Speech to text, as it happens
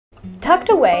Tucked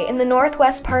away in the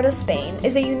northwest part of Spain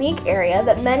is a unique area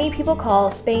that many people call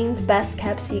Spain's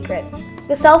best-kept secret.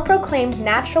 The self-proclaimed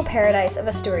natural paradise of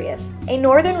Asturias, a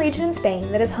northern region in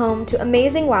Spain that is home to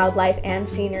amazing wildlife and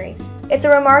scenery. It's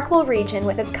a remarkable region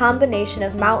with its combination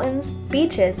of mountains,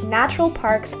 beaches, natural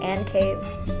parks, and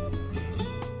caves.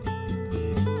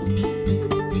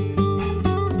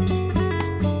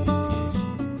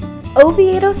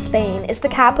 Oviedo, Spain is the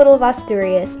capital of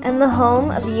Asturias and the home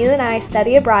of the UNI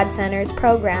Study Abroad Center's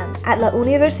program at la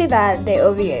Universidad de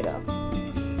Oviedo.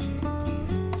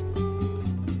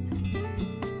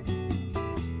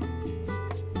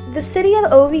 The city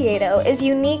of Oviedo is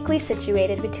uniquely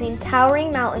situated between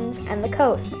towering mountains and the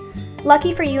coast.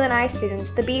 Lucky for UNI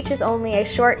students, the beach is only a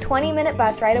short 20-minute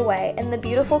bus ride away in the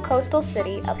beautiful coastal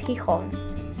city of Gijón.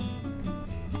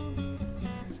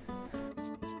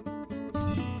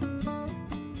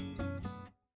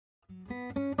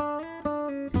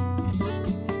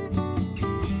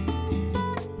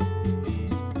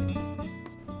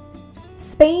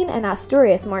 Spain and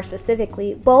Asturias, more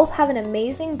specifically, both have an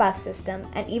amazing bus system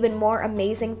and even more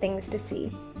amazing things to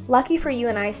see. Lucky for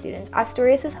UNI students,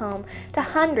 Asturias is home to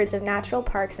hundreds of natural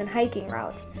parks and hiking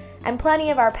routes, and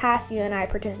plenty of our past UNI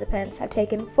participants have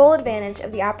taken full advantage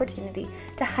of the opportunity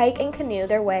to hike and canoe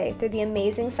their way through the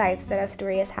amazing sights that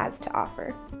Asturias has to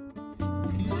offer.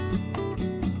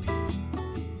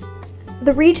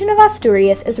 The region of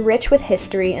Asturias is rich with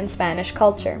history and Spanish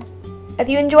culture. If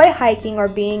you enjoy hiking or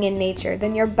being in nature,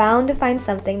 then you're bound to find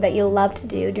something that you'll love to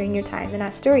do during your time in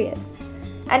Asturias.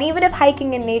 And even if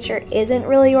hiking in nature isn't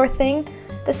really your thing,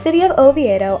 the city of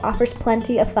Oviedo offers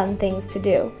plenty of fun things to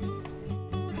do.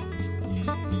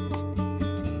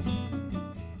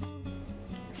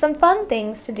 Some fun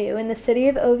things to do in the city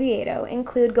of Oviedo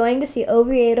include going to see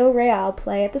Oviedo Real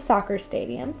play at the soccer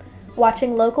stadium,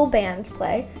 watching local bands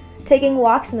play, taking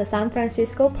walks in the San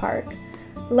Francisco Park,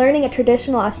 learning a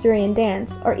traditional Asturian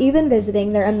dance, or even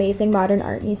visiting their amazing modern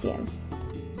art museum.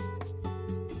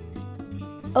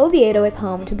 Oviedo is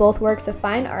home to both works of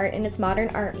fine art in its modern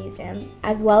art museum,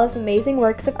 as well as amazing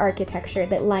works of architecture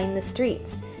that line the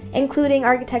streets, including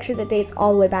architecture that dates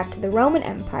all the way back to the Roman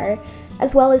Empire,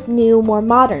 as well as new, more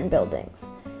modern buildings.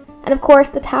 And of course,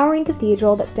 the towering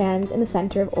cathedral that stands in the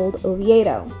center of Old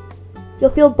Oviedo. You'll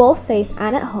feel both safe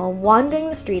and at home wandering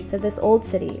the streets of this old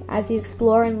city as you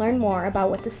explore and learn more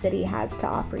about what the city has to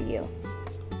offer you.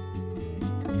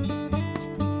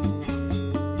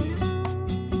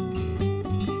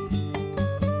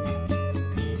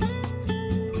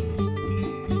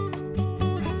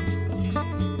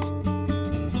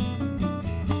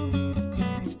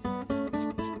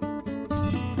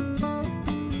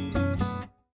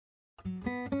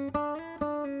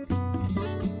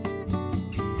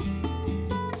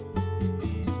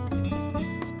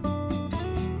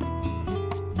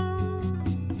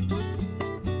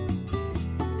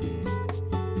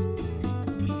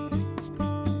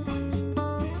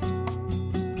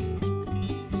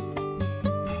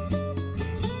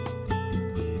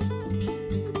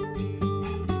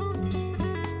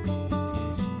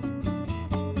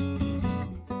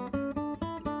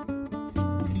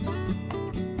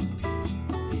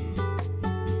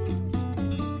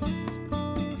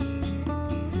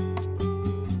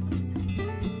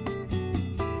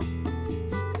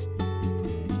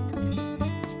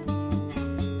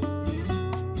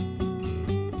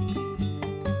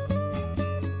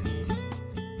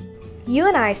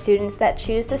 UNI students that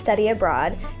choose to study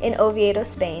abroad in Oviedo,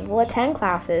 Spain will attend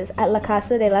classes at la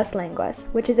Casa de las Lenguas,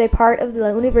 which is a part of la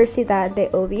Universidad de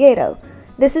Oviedo.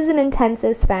 This is an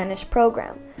intensive Spanish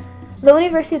program. La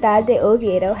Universidad de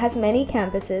Oviedo has many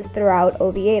campuses throughout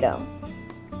Oviedo.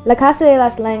 La Casa de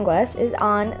las Lenguas is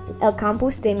on El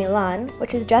Campus de Milán,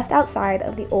 which is just outside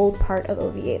of the old part of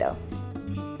Oviedo.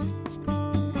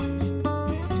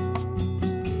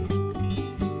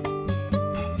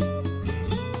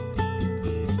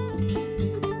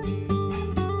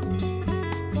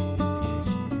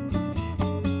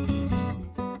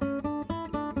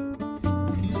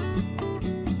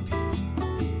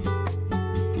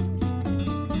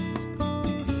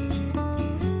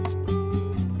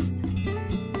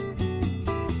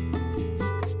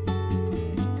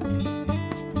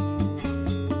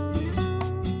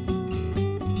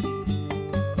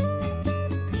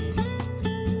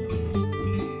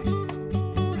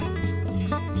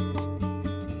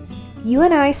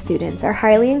 UNI students are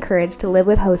highly encouraged to live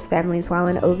with host families while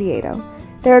in Oviedo.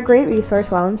 They're a great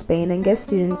resource while in Spain and give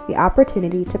students the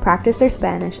opportunity to practice their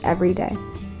Spanish every day.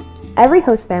 Every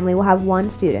host family will have one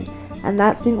student, and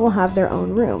that student will have their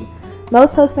own room.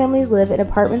 Most host families live in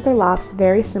apartments or lofts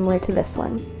very similar to this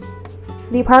one.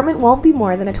 The apartment won't be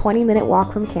more than a 20-minute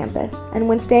walk from campus, and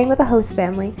when staying with a host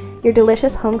family, your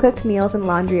delicious home-cooked meals and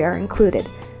laundry are included.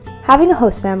 Having a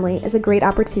host family is a great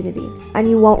opportunity, and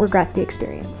you won't regret the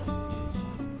experience.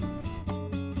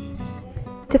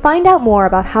 To find out more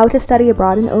about how to study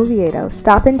abroad in Oviedo,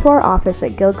 stop into our office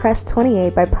at Gilchrist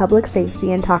 28 by Public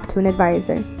Safety and talk to an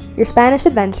advisor. Your Spanish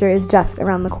adventure is just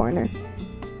around the corner.